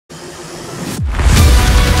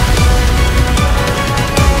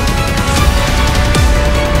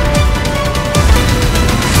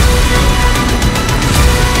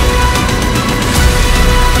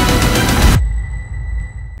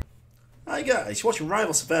guys, you're watching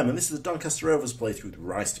Rivals FM, and this is the Doncaster Rovers playthrough with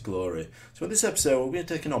Rise to Glory. So in this episode, we're going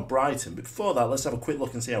to be taking on Brighton, but before that, let's have a quick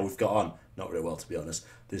look and see how we've got on. Not very well, to be honest.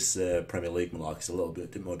 This Premier League malarkey is a little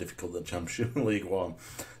bit more difficult than Championship League 1.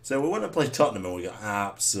 So we went to play Tottenham, and we got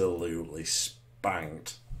absolutely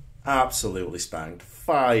spanked. Absolutely spanked.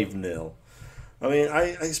 5-0. I mean,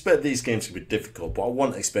 I expect these games to be difficult, but I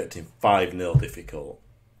wasn't expecting 5-0 difficult.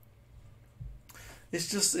 It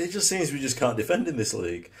just seems we just can't defend in this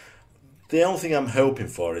league. The only thing I'm hoping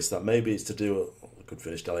for is that maybe it's to do with, good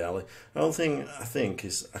finish, Dele Alli. The only thing I think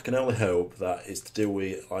is I can only hope that it's to do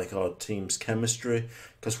with like our team's chemistry,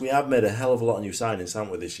 because we have made a hell of a lot of new signings,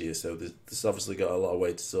 haven't we, this year? So this obviously got a lot of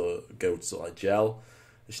way to sort of go to sort of like gel.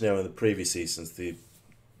 As you know, in the previous seasons, they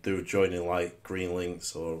were joining like green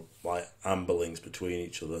links or like amber links between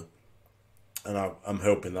each other. And I'm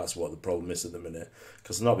hoping that's what the problem is at the minute,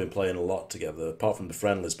 because they've not been playing a lot together apart from the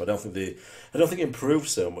friendlies. But I don't think it improved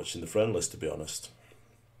so much in the friendlies, to be honest.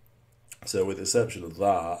 So with the exception of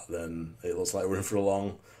that, then it looks like we're in for a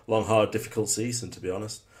long, hard, difficult season, to be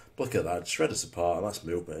honest. Look at that, shred us apart, and that's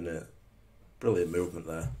movement, isn't it? Brilliant movement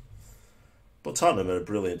there. But Tottenham are a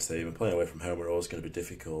brilliant team, and playing away from home are always going to be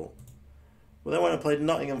difficult. Well, then when I played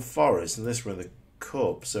Nottingham Forest, and this were in the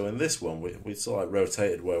Cup, so in this one we sort of like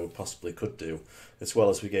rotated where we possibly could do, as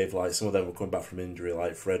well as we gave like some of them were coming back from injury,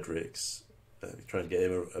 like Fredericks, trying to get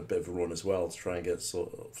him a bit of a run as well to try and get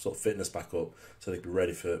sort of fitness back up so they could be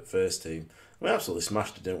ready for first team. We absolutely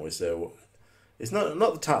smashed it, didn't we? So it's not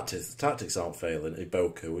the tactics. The tactics aren't failing.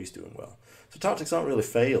 Iboku, he's doing well. So tactics aren't really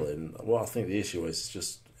failing. What I think the issue is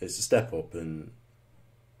just it's a step up, and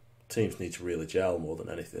teams need to really gel more than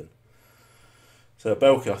anything. So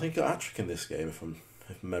Boca, I think, got a hat-trick in this game, if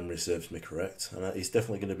memory serves me correct. And he's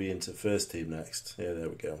definitely going to be into first team next. Yeah, there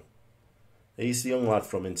we go. He's the young lad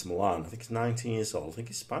from Inter Milan. I think he's 19 years old. I think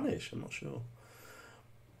he's Spanish. I'm not sure.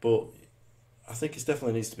 But I think he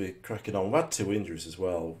definitely needs to be cracking on. We've had 2 injuries as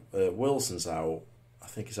well. Wilson's out. I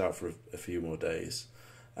think he's out for a few more days.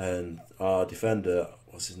 And our defender,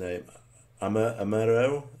 what's his name?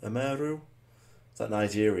 Amaru? Is that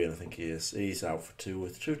Nigerian? I think he is. He's out for 2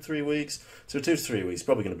 to 3 weeks. So 2 to 3 weeks,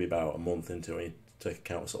 probably going to be about a month into it. Take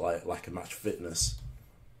account of sort of like lack of match fitness.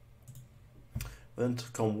 Then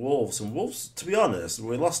took on Wolves, and Wolves, to be honest,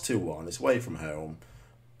 we lost 2-1. It's away from home,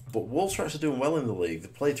 but Wolves are actually doing well in the league.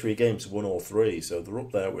 They've played 3 games, won all 3, so they're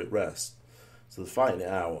up there with rest. So they're fighting it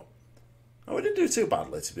out. And we didn't do too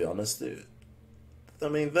badly, to be honest. I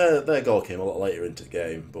mean, their goal came a lot later into the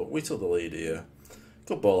game, but we took the lead here.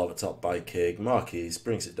 Good ball over top by King. Marquis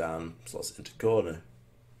brings it down, slots it into corner.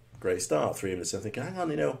 Great start, 3 minutes. I'm thinking, hang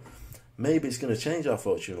on, maybe it's going to change our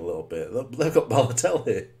fortune a little bit. They've got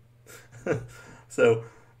Balotelli. So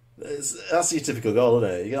that's your typical goal,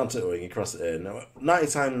 isn't it? You get onto the wing, you cross it in.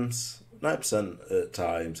 90% at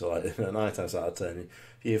times, or like 9 times out of 10,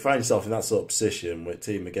 you find yourself in that sort of position with a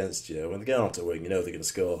team against you. When they get onto the wing, you know they're going to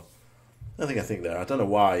score. I think there. I don't know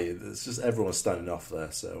why. It's just everyone's standing off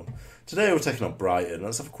there. So today we're taking on Brighton.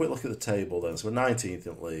 Let's have a quick look at the table then. So we're 19th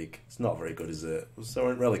in the league. It's not very good, is it? So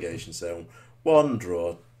we're in relegation zone. 1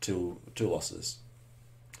 draw, 2 losses.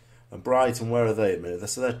 And Brighton, where are they at the minute?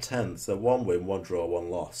 So they're 10th. They're 1 win, 1 draw, 1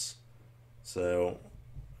 loss. So,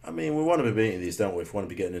 I mean, we want to be beating these, don't we? If we want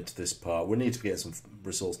to be getting into this part, we need to be getting some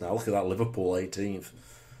results now. Look at that, Liverpool 18th.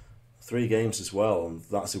 3 games as well, and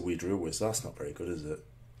that's who we drew with. So that's not very good, is it?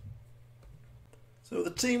 So the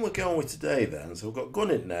team we're going with today then, so we've got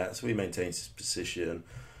Gunn in net, so he maintains his position.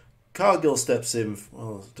 Cargill steps in,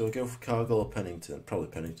 well, do I go for Cargill or Pennington? Probably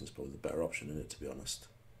Pennington's probably the better option in it, to be honest.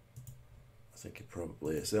 I think it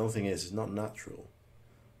probably is. The only thing is, it's not natural.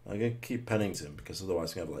 I'm going to keep Pennington, because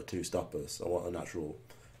otherwise I'm going to have like 2 stoppers. I want a natural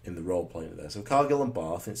in the role playing there. So Cargill and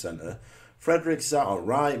Barth in centre. Fredericks is out on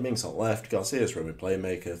right, Mings on left, Garcia's roaming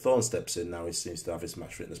playmaker. Thorne steps in now, he seems to have his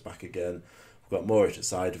match fitness back again. We've got Moorish at the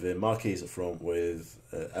side of him, Marquis at front with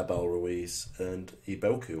Abel Ruiz and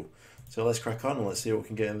Iboku. So let's crack on and let's see what we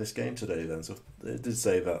can get in this game today then. So it did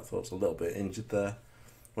say that Thorpe's a little bit injured there.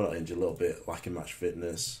 Well, not injured, a little bit lacking match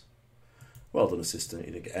fitness. Well done, assistant.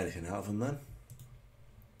 You didn't get anything out of them then.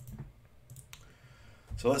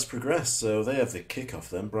 So let's progress. So they have the kick-off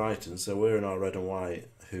then, Brighton. So we're in our red and white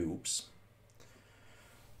hoops.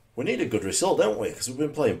 We need a good result, don't we? Because we've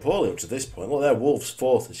been playing poorly up to this point. Well, they're Wolves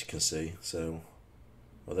 4th, as you can see. So,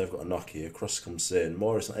 well, they've got a knock here. Cross comes in.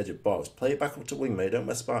 Morris on edge of box. Play it back up to wing, mate. Don't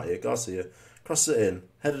mess about here. Garcia. Cross it in.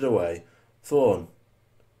 Headed away. Thorne.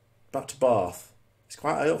 Back to Barth. He's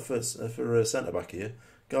quite high up for centre-back here.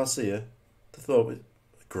 Garcia. To Thorpe.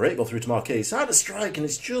 Great ball through to Marquis. It's hard to strike and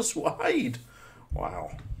it's just wide.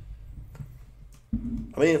 Wow.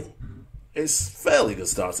 I mean, It's fairly good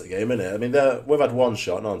start to the game, isn't it? I mean, we've had one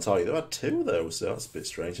shot on target. They've had two, though, so that's a bit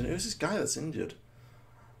strange. And who's this guy that's injured?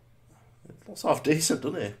 It looks half decent,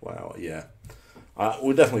 doesn't he? Wow, yeah.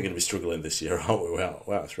 We're definitely going to be struggling this year, aren't we? Without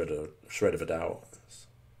a shred of a doubt.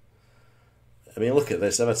 I mean, look at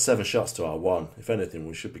this. They've had 7 shots to our 1. If anything,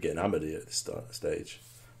 we should be getting hammered here at this stage.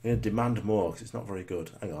 We're going to demand more because it's not very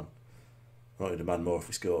good. Hang on. We're not going to demand more if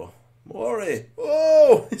we score. Morey!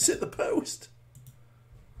 Oh! It's hit the post.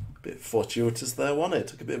 Bit fortuitous there, wasn't it?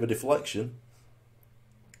 Took a bit of a deflection.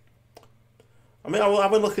 I mean, I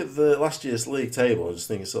would look at the last year's league table and just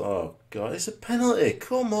think, oh, God, it's a penalty.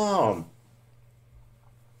 Come on.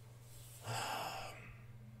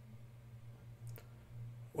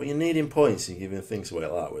 Well, you're needing points and giving things away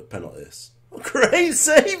like that with penalties. Oh, great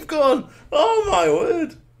save, gone! Oh, my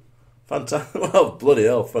word. Fantastic. Well, bloody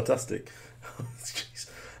hell, fantastic.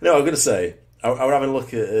 No, I'm going to say, I was having a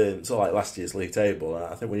look at sort of like last year's league table.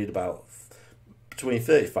 I think we need about between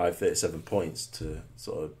 35 37 points to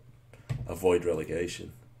sort of avoid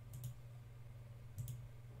relegation.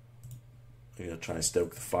 I'm going to try and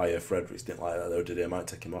stoke the fire. Fredericks didn't like that though, did he? I might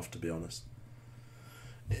take him off, to be honest.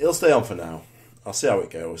 He'll stay on for now. I'll see how it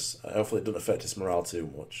goes. Hopefully it doesn't affect his morale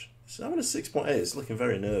too much. He's having a 6.8. He's looking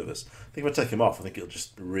very nervous. I think if I take him off, I think it'll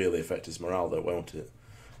just really affect his morale though, won't it?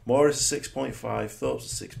 Morris a 6.5,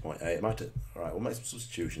 Thorpe's a 6.8. Alright, we'll make some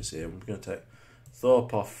substitutions here. We're going to take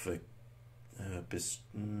Thorpe off for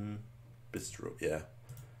Bistrup, yeah.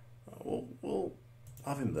 We'll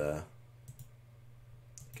have him there.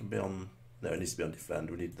 He can be on... No, he needs to be on defend.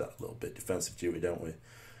 We need that little bit defensive duty, don't we?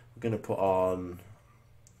 We're going to put on...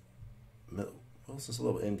 Wilson's a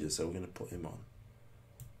little bit injured, so we're going to put him on.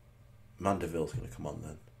 Mandeville's going to come on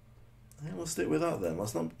then. I think we'll stick with that then.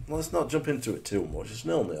 Let's not jump into it too much. It's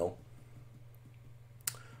 0-0.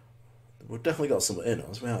 We've definitely got something in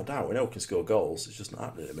us, without a doubt. We know we can score goals. It's just not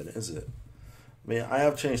happening in a minute, is it? I mean, I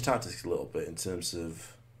have changed tactics a little bit in terms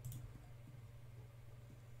of...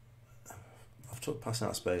 I've took passing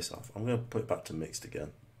out space off. I'm going to put it back to mixed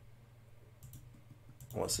again.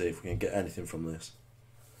 Let's see if we can get anything from this.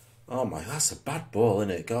 Oh my, that's a bad ball,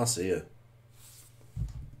 isn't it? Garcia.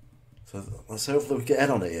 So let's hopefully we get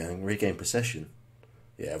in on it here and regain possession.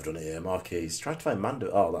 Yeah, I've done it here. Marquis. Tried to find Mando.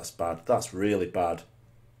 Oh, that's bad. That's really bad.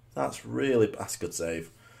 That's a good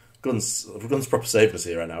save. Guns proper saving us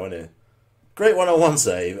here right now, isn't he? Great 101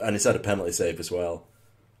 save, and he's had a penalty save as well.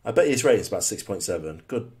 I bet his rating's about 6.7.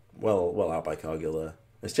 Good. Well out by Cargill there.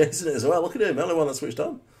 He's chasing it as well. Look at him. The only one that switched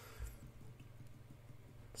on.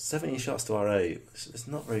 17 shots to our 8. It's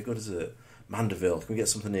not very good, is it? Mandeville. Can we get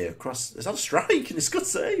something here? Cross. Is that a strike? And it's a good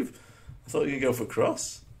save. I thought you could go for a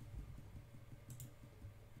cross.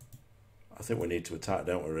 I think we need to attack,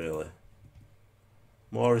 don't we, really?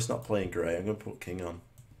 Morey's not playing great. I'm going to put King on.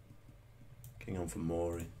 King on for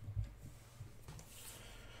Morey.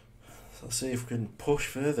 So let's see if we can push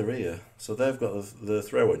further here. So they've got the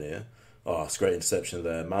throw in here. Oh, it's a great interception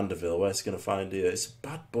there. Mandeville, where's he going to find here? It's a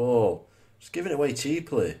bad ball. Just giving it away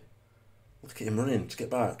cheaply. Look at him running to get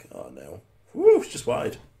back. Oh, no. Woo, it's just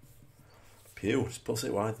wide. Pew, just puts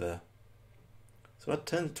it wide there. So we've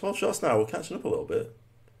had 12 shots now. We're catching up a little bit.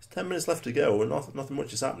 There's 10 minutes left to go. Nothing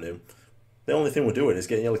much is happening. The only thing we're doing is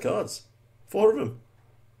getting yellow cards. 4 of them.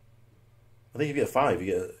 I think if you get 5,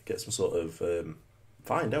 you get some sort of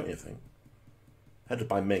fine, don't you, I think? Headed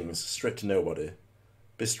by Mings, straight to nobody.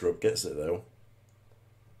 Bistrup gets it, though.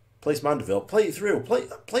 Place Mandeville. Play it through.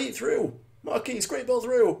 Play it through. Marquis, great ball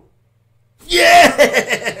through.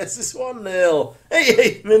 Yes! It's 1-0.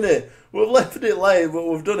 88th minute. We've left it late, but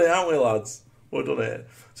we've done it, haven't we, lads? We've done it.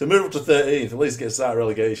 So move up to 13th. At least get us out of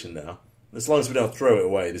relegation now. As long as we don't throw it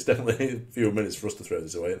away. There's definitely a few minutes for us to throw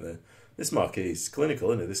this away, isn't there? This Marquis is clinical,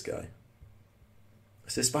 isn't he, this guy?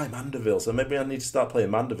 Assist by Mandeville. So maybe I need to start playing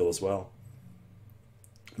Mandeville as well.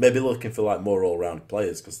 Maybe looking for like more all-round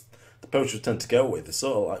players, because the poachers tend to go with, they're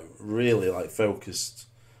sort of like really like focused,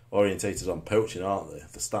 orientated on poaching, aren't they?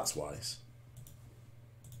 The stats wise.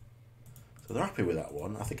 So they're happy with that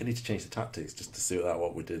one. I think I need to change the tactics just to see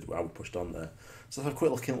what we did, how we pushed on there. So let's have a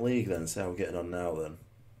quick look in the league then, see how we're getting on now then.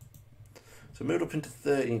 So moved up into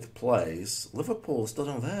 13th place. Liverpool still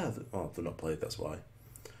down there. Oh, they're not played, that's why.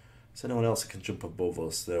 Is anyone else that can jump above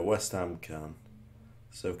us there? West Ham can.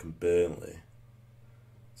 So can Burnley.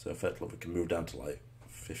 So effectively we can move down to like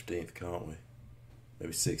 15th, can't we?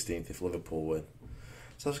 Maybe 16th if Liverpool win.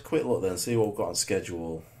 So let's have a quick look then, see what we've got on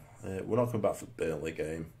schedule. We're not coming back for the Burnley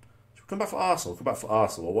game. Should we come back for Arsenal? Come back for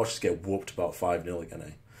Arsenal. We'll watch us get whooped about 5-0 again,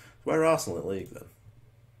 eh? Where are Arsenal in the league then?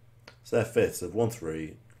 So they're 5th. They've won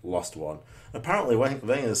 3, lost 1. Apparently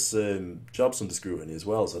Wenger's job's under scrutiny as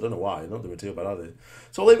well, so I don't know why. Not doing too bad, are they?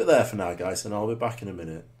 So I'll leave it there for now, guys, and I'll be back in a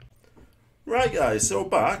minute. Right guys, so we're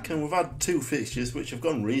back and we've had two fixtures which have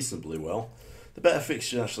gone reasonably well. The better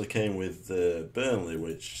fixture actually came with Burnley,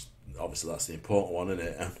 which obviously that's the important one, isn't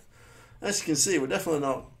it? And as you can see, we're definitely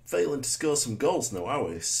not failing to score some goals now, are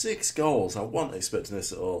we? 6 goals, I wasn't expecting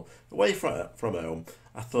this at all. Away from home,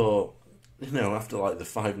 I thought, after like the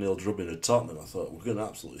 5-0 drubbing of Tottenham, I thought we're going to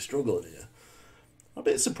absolutely struggle in here. I'm a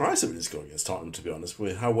bit surprised that we didn't score against Tottenham, to be honest,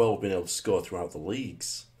 with how well we've been able to score throughout the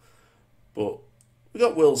leagues. But we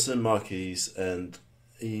got Wilson, Marquise, and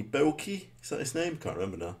Iboki, is that his name? Can't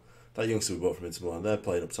remember now. That youngster we bought from Inter Milan, they're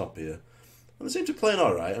playing up top here. And they seem to be playing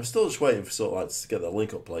alright. I'm still just waiting for sort of like to get the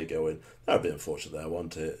link-up play going. They're a bit unfortunate there,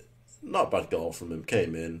 wasn't it? Not a bad goal from him.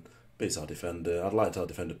 Came in, beats our defender. I'd like our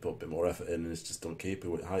defender to put a bit more effort in, and it's just done keeper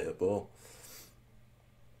with height at ball.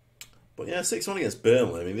 But yeah, 6-1 against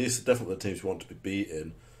Burnley. I mean, these are definitely the teams we want to be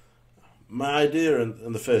beating. My idea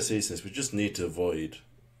in the first season is we just need to avoid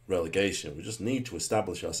relegation. We just need to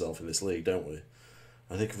establish ourselves in this league, don't we?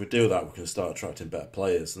 I think if we do that, we can start attracting better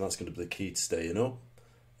players, and that's going to be the key to staying up,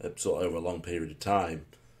 sort of over a long period of time.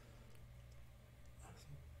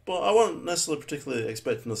 But I wasn't necessarily particularly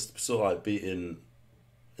expecting us to sort of like beating,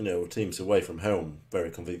 teams away from home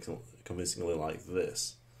very convincingly like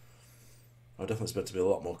this. I definitely expect to be a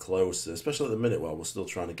lot more closer, especially at the minute while we're still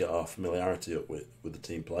trying to get our familiarity up with the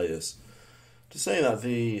team players. To say that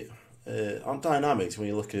the on dynamics, when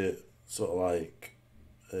you look at sort of like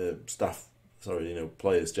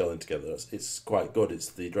players gelling together, it's quite good. It's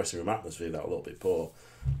the dressing room atmosphere that a little bit poor.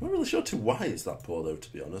 I'm not really sure why it's that poor though,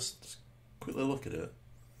 to be honest. Just quickly look at it.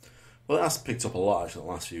 Well, it has picked up a lot actually in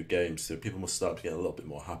the last few games, so people must start to get a little bit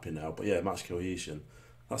more happy now. But yeah, match cohesion,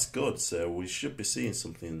 that's good. So we should be seeing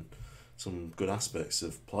some good aspects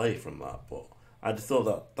of play from that. But I'd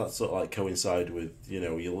thought that sort of like coincided with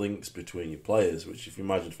your links between your players, which if you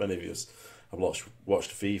imagine if any of us have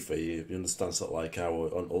watched FIFA, you understand sort of like how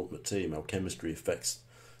on Ultimate Team how chemistry affects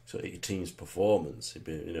sort of your team's performance,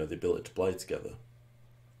 the ability to play together.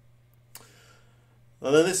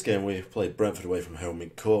 And then this game we played Brentford away from home in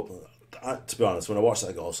Cup. To be honest, when I watched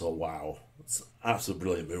that goal, I thought, wow, it's absolute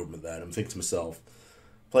brilliant movement there. And I'm thinking to myself,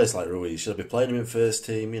 players like Ruiz, should I be playing him in first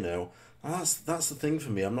team? And that's the thing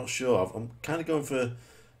for me. I'm not sure. I'm kind of going for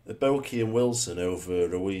Boki and Wilson over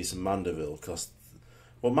Ruiz and Mandeville because,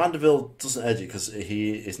 Mandeville doesn't edge it because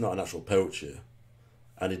he is not a natural poacher,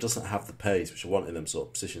 and he doesn't have the pace which I want in them sort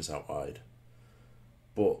of positions out wide.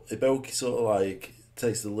 But Iboki sort of like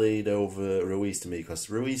takes the lead over Ruiz to me because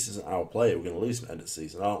Ruiz isn't our player. We're going to lose him at the end of the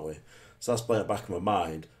season, aren't we? So that's playing at the back of my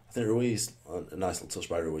mind. I think Ruiz, a nice little touch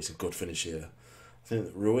by Ruiz, a good finish here. I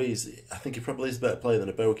think Ruiz, he probably is a better player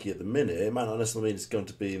than Iboki at the minute. It might not necessarily mean it's going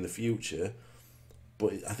to be in the future,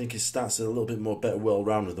 but I think his stats are a little bit more better,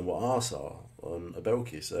 well-rounded than what ours are on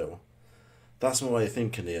Iboki. So that's my way of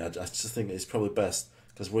thinking here. I just think it's probably best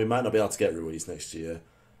because we might not be able to get Ruiz next year.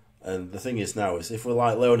 And the thing is now is if we're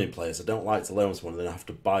like loaning players, I don't like to loan someone and then have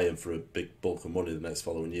to buy him for a big bulk of money the next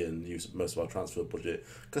following year and use most of our transfer budget.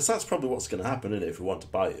 Because that's probably what's going to happen, isn't it, if we want to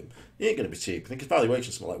buy him. He ain't going to be cheap. I think his valuation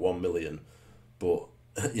is something like 1 million. But,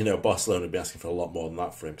 Barcelona would be asking for a lot more than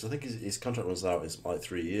that for him. Because I think his contract runs out in like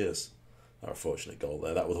 3 years. That unfortunate goal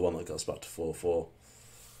there. That was the one that got us back to 4-4.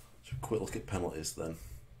 Just a quick look at penalties then.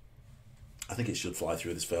 I think it should fly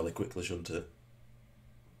through this fairly quickly, shouldn't it?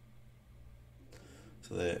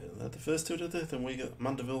 So they're the first two, did they? Then we got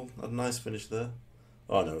Mandeville had a nice finish there.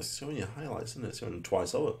 Oh no, it's showing you highlights, isn't it? It's showing them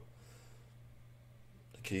twice over.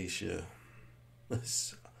 Keisha.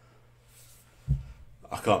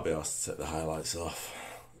 I can't be asked to take the highlights off.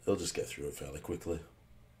 He'll just get through it fairly quickly.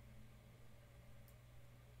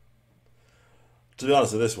 To be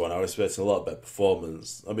honest with this one, I was expecting a lot better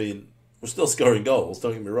performance. I mean, we're still scoring goals,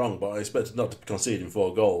 don't get me wrong, but I expected not to be conceding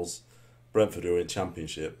 4 goals. Brentford who were in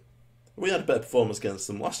Championship. We had a better performance against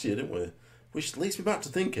them last year, didn't we? Which leads me back to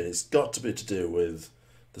thinking it's got to be to do with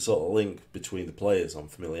the sort of link between the players on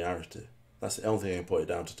familiarity. That's the only thing I can put it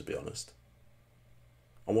down to be honest.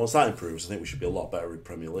 And once that improves, I think we should be a lot better in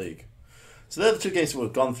Premier League. So they're the 2 games that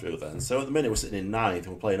we've gone through then. So at the minute we're sitting in 9th and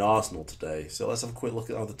we're playing Arsenal today. So let's have a quick look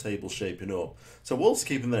at how the table's shaping up. So Wolves are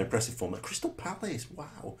keeping their impressive form. At Crystal Palace,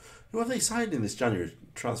 wow. Who have they signed in this January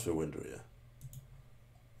transfer window here?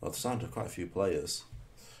 Well, they've signed quite a few players.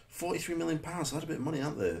 £43 million, they had a bit of money,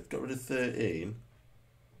 haven't they? Got rid of 13.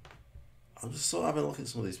 I'm just sort of having a look at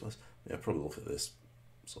some of these players. Yeah, I'll probably look at this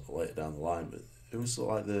sort of later down the line, but it was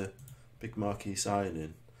sort of like the big marquee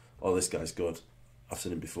signing. Oh, this guy's good. I've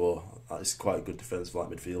seen him before. He's quite a good defensive like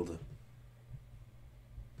midfielder.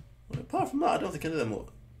 But apart from that, I don't think any of them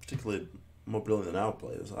look particularly more brilliant than our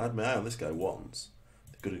players. I had my eye on this guy once.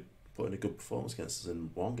 They could have put in a good performance against us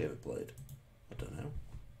in one game we played. I don't know.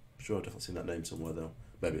 I'm sure I've definitely seen that name somewhere though.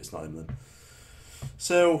 Maybe it's not him then.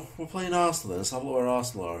 So we're playing Arsenal then. Let's have a look where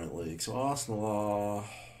Arsenal are in the league. So Arsenal are,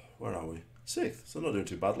 where are we? 6th. So not doing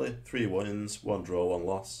too badly. 3 wins, 1 draw, 1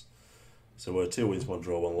 loss. So we're 2 wins, 1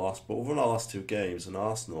 draw, 1 loss. But we've won our last 2 games, and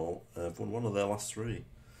Arsenal have won 1 of their last 3.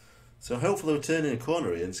 So hopefully we're turning a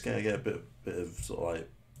corner here and just going to get a bit of sort of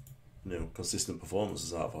like, consistent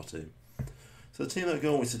performances out of our team. So the team that we're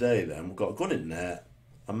going with today then, we've got Gunn in net,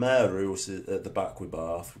 Ameru, who's at the back with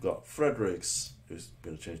Bath. We've got Fredericks, who's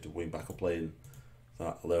going to change to wing back. I'm playing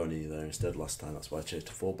that Leone there instead last time, that's why I changed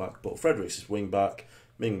to full back. But Fredericks is wing back,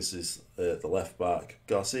 Mings is the left back,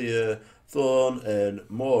 Garcia, Thorne and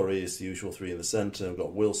Maury is the usual 3 in the centre. We've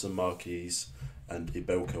got Wilson, Marquise and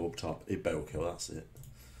Iboko up top. Iboko, that's it.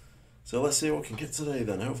 So let's see what we can get today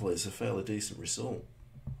then. Hopefully it's a fairly decent result.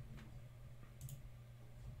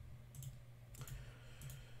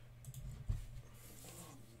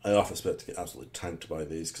 I half expect to get absolutely tanked by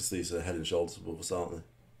these because these are head and shoulders above us, aren't they?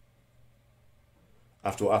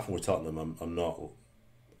 After what happened with Tottenham, I'm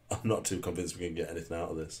not too convinced we can get anything out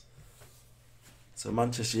of this. So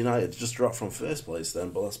Manchester United just dropped from first place then,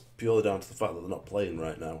 but that's purely down to the fact that they're not playing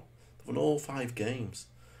right now. They've won all 5 games.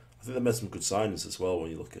 I think they made some good signings as well when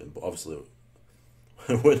you look at them, but obviously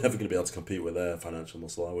we're never going to be able to compete with their financial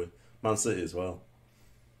muscle, are we? Man City as well.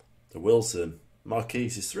 The Wilson,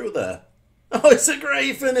 Marquise is through there. Oh, it's a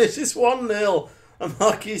great finish. It's 1-0. And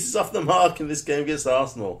Marquise is off the mark in this game against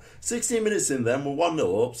Arsenal. 16 minutes in then, we're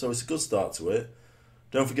 1-0 up, so it's a good start to it.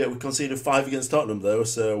 Don't forget we conceded 5 against Tottenham though,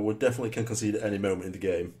 so we definitely can concede at any moment in the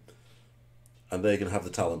game. And they're going to have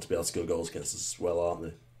the talent to be able to score goals against us as well, aren't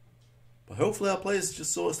they? But hopefully our players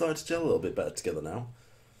just sort of starting to gel a little bit better together now.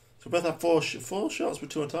 So we both had four shots with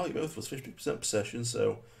 2 on target, both was 50% possession,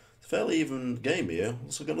 so it's a fairly even game here.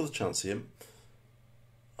 Also got another chance here.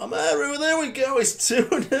 Ameru, there we go, it's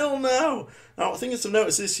 2-0 now. Now, I think it's some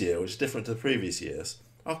notice this year, which is different to the previous years.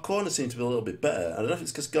 Our corners seem to be a little bit better. I don't know if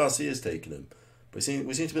it's because Garcia's taken them, but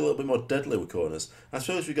we seem to be a little bit more deadly with corners. I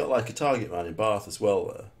suppose we've got like a target man in Bath as well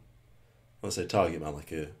there. When I say target man,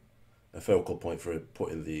 like a focal point for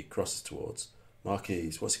putting the crosses towards.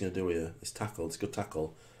 Marquise, what's he going to do here? It's tackle, it's a good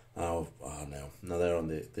tackle. Oh no. Now they're on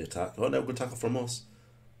the attack. Oh no, good tackle from us.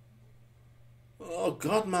 Oh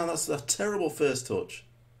God, man, that's a terrible first touch.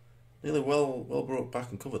 Nearly well brought back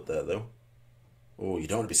and covered there, though. Oh, you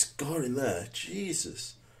don't want to be scoring there.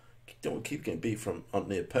 Jesus. You don't want to keep getting beat from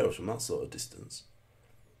near post from that sort of distance.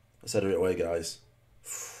 Let's head it away, guys.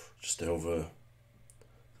 Just over. So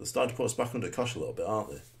they're starting to put us back under Kosh a little bit, aren't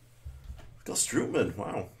they? We've got Strootman.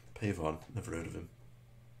 Wow. Pavon. Never heard of him.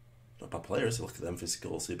 Not a bad player, is he? Look at them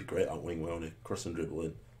physicals. He'd be great out wing, won't he? Cross and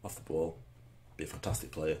dribbling off the ball. Be a fantastic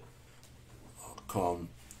player. Oh, come on.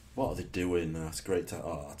 What are they doing? It's a great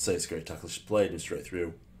tackle. Oh, I'd say it's a great tackle. Just played him straight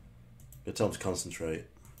through. Gonna tell him to concentrate.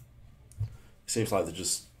 It seems like they're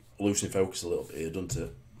just losing focus a little bit here, doesn't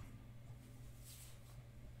it?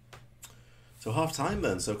 So half time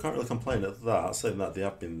then, so can't really complain at that. Saying that they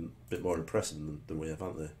have been a bit more impressive than we have,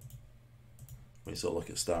 haven't they? When you sort of look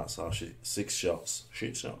at stats, 6 shots.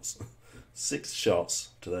 6 shots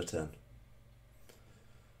to their 10.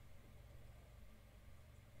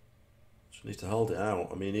 Need to hold it out.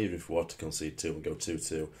 I mean, even if we were to concede 2 and go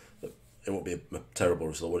 2-2, it won't be a terrible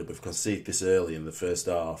result, would it? But if we concede this early in the first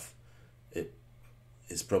half,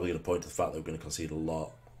 it's probably going to point to the fact that we're going to concede a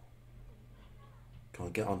lot. Come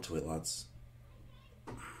on, get onto it, lads.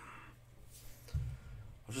 I've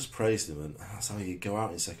just praised him, and that's how you go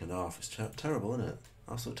out in second half. It's terrible, isn't it?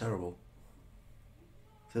 Absolutely terrible.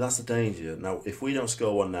 See, that's the danger. Now, if we don't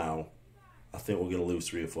score one now, I think we're going to lose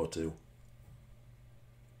 3 or 4-2.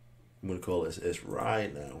 I'm going to call it as it is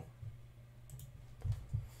right now.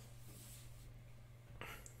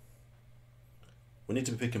 We need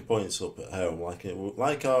to be picking points up at home,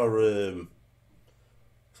 like our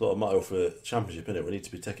sort of motto for Championship, innit? We need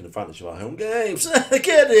to be taking advantage of our home games.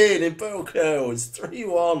 Get in Boko. It's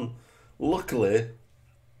 3-1. Luckily,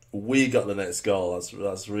 we got the next goal.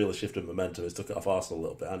 That's really shifted momentum. It's took it off Arsenal a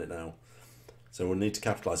little bit, hasn't it now? So we need to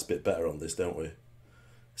capitalise a bit better on this, don't we?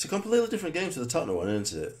 It's a completely different game to the Tottenham one,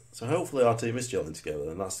 isn't it? So hopefully our team is gelling together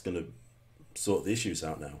and that's going to sort the issues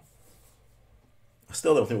out now. I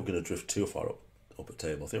still don't think we're going to drift too far up at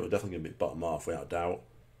table. I think we're definitely going to be bottom half without doubt.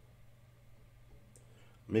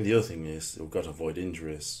 I mean, the other thing is we've got to avoid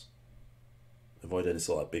injuries. Avoid any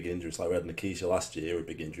sort of big injuries. Like we had Nikisha last year, a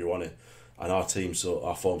big injury, wasn't it? And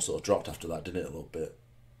our form sort of dropped after that, didn't it, a little bit?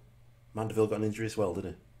 Mandeville got an injury as well,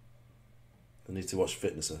 didn't he? I need to watch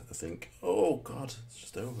fitness, I think. Oh, God, it's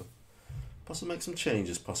just over. Possibly make some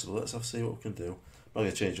changes, possibly. Let's have to see what we can do. I'm not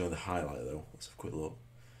going to change on the highlight, though. Let's have a quick look.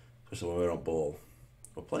 Especially when we're on ball.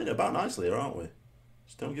 We're playing it about nicely here, aren't we?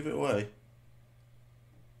 Just don't give it away.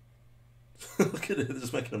 Look at it, they're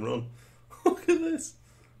just making him run. Look at this.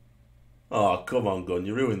 Oh, come on, Gunn,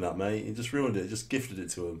 you ruined that, mate. You just ruined it, just gifted it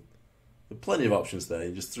to him. There were plenty of options there,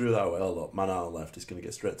 you just threw that away. Oh, look, man out on left, he's going to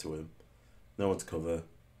get straight to him. No one to cover.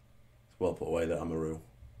 It's well put away there, Amaru.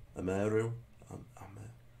 Amaru.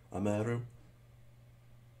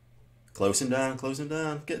 Close him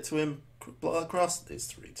down, get to him, block that cross.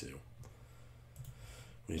 It's 3-2.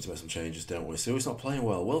 We need to make some changes, don't we? So he's not playing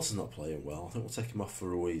well. Wilson's not playing well. I think we'll take him off for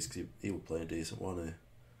Ruiz because he was playing decent, wasn't he?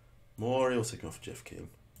 Mori will take him off for Jeff Kim.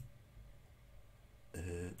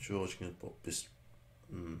 George can put this.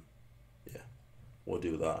 Yeah, we'll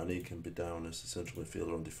do that, and he can be down as a central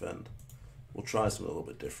midfielder on defend. We'll try something a little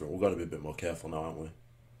bit different. We've got to be a bit more careful now, haven't we?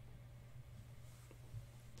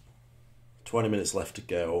 20 minutes left to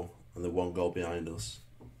go, and they're 1 goal behind us.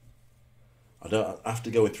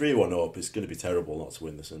 After going 3-1 up, it's going to be terrible not to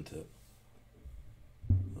win this, isn't it?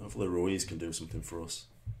 Hopefully Ruiz can do something for us.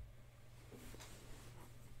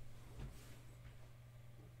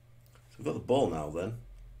 So we've got the ball now then.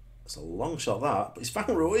 It's a long shot that, but he's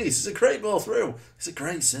found Ruiz. It's a great ball through. It's a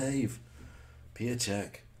great save.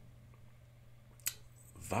 Piatek.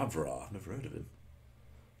 Vavra, I've never heard of him.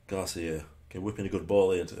 Garcia, whipping a good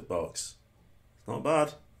ball into the box. It's not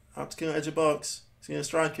bad. Out to the edge of the box. He's going to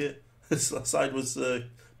strike it. That side was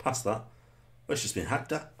past that. Well, it's just been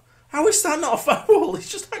hacked at. How is that not a foul?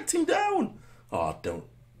 He's just hacked him down. Oh, don't.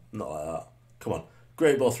 Not like that. Come on.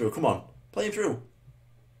 Great ball through. Come on. Play him through.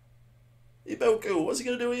 Iboku, what's he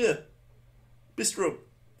going to do here? Bistrup.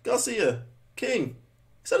 Garcia. King.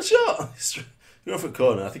 Is that a shot? He's going for a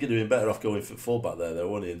corner. I think he'd have been better off going for fullback there, though,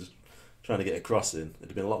 wouldn't he? And just trying to get a cross in. It'd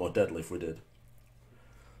have been a lot more deadly if we did.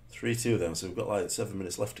 3-2 then, so we've got like 7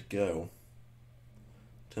 minutes left to go.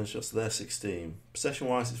 10 shots to their 16.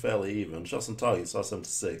 Possession-wise, it's fairly even. Shots on target, are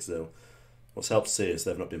 76, though. What's helped to see is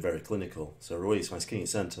they've not been very clinical. So Ruiz finds King at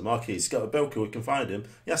centre. Marquis, he's got a Iboku, we can find him.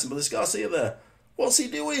 Yes, but there's Garcia there. What's he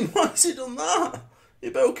doing? Why has he done that?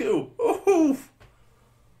 Iboku. Oh!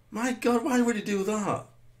 My God, why would he do that?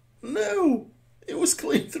 No! It was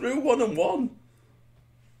clean through 1-on-1.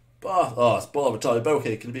 But, oh, it's ball over top.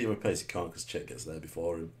 Iboku can beat him with pace. He can't because Chet gets there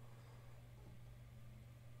before him.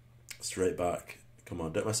 Straight back. Come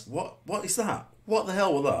on, don't mess. What is that? What the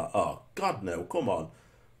hell was that? Oh, God, no. Come on.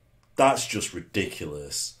 That's just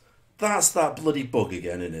ridiculous. That's that bloody bug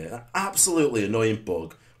again, isn't it? An absolutely annoying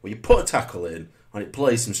bug where you put a tackle in and it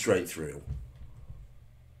plays him straight through.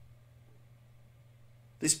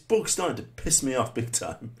 This bug's starting to piss me off big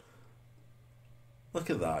time. Look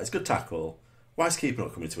at that. It's a good tackle. Why is keeper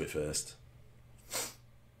not coming to it first?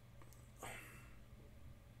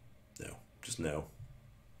 No. Just no.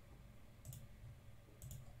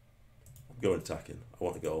 Go attacking. I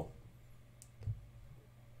want a goal.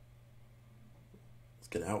 Let's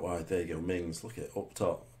get it out wide. There you go. Mings. Look at it. Up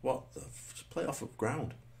top. What the... Just play it off up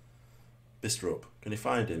ground. Bistrup. Can he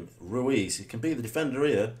find him? Ruiz. He can be the defender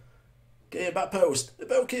here. Get it back post.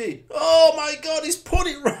 Iboki. Oh my God. He's put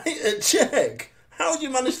it right at check. How did you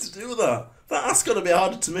manage to do that? That's got to be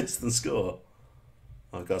harder to miss than score.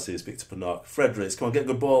 Oh, Garcia's picked up a knock. Fredericks. Come on. Get a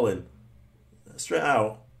good ball in. Straight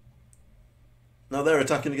out. Now they're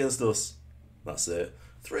attacking against us. That's it.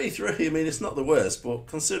 3-3, I mean, it's not the worst, but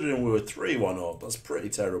considering we were 3-1 up, that's pretty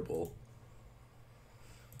terrible.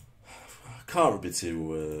 I can't be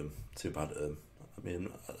too bad at them. I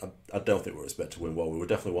mean, I don't think we're expected to win well. We would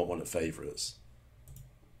definitely want one at favourites.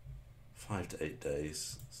 5 to 8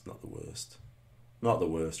 days. It's not the worst. Not the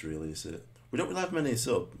worst, really, is it? We don't really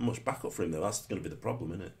have much backup for him, though. That's going to be the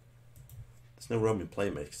problem, isn't it? There's no Roman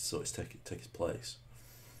playmaker to take his place.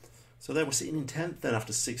 So then we're sitting in 10th then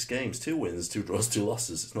after 6 games. 2 wins, 2 draws, 2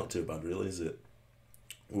 losses. It's not too bad, really, is it?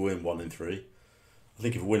 We win 1 in 3. I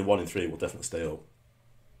think if we win 1 in 3, we'll definitely stay up.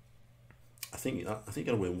 I think you're going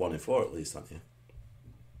to win 1 in 4 at least, aren't you?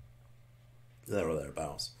 There or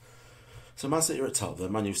thereabouts. So Man City are at top there.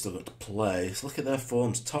 Man U's still got to play. So look at their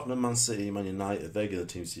forms. Tottenham, Man City, Man United. They're the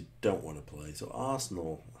teams you don't want to play. So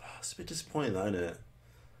Arsenal, it's a bit disappointing, that, isn't it?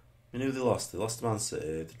 I mean, who they lost? They lost to Man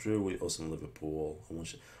City. They drew with us and Liverpool. I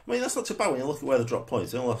mean, that's not too bad when you look at where they dropped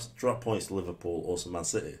points. They only dropped points to Liverpool, us and Man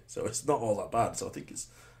City. So it's not all that bad. So I think it's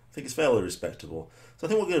fairly respectable. So I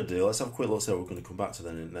think what we're going to do, let's have a quick look see what we're going to come back to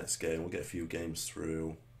then in the next game. We'll get a few games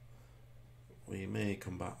through. We may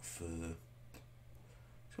come back for...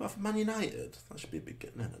 Should we have Man United? That should be a big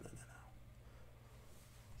game. No.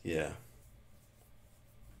 Yeah.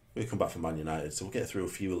 We'll come back for Man United, so we'll get through a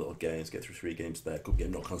few little games, get through 3 games there. Good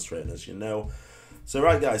game, not concentrating, as you know. So,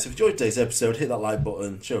 right, guys, if you enjoyed today's episode, hit that like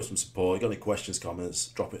button, show some support. If you got any questions, comments,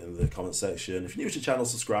 drop it in the comment section. If you're new to the channel,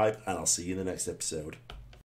 subscribe, and I'll see you in the next episode.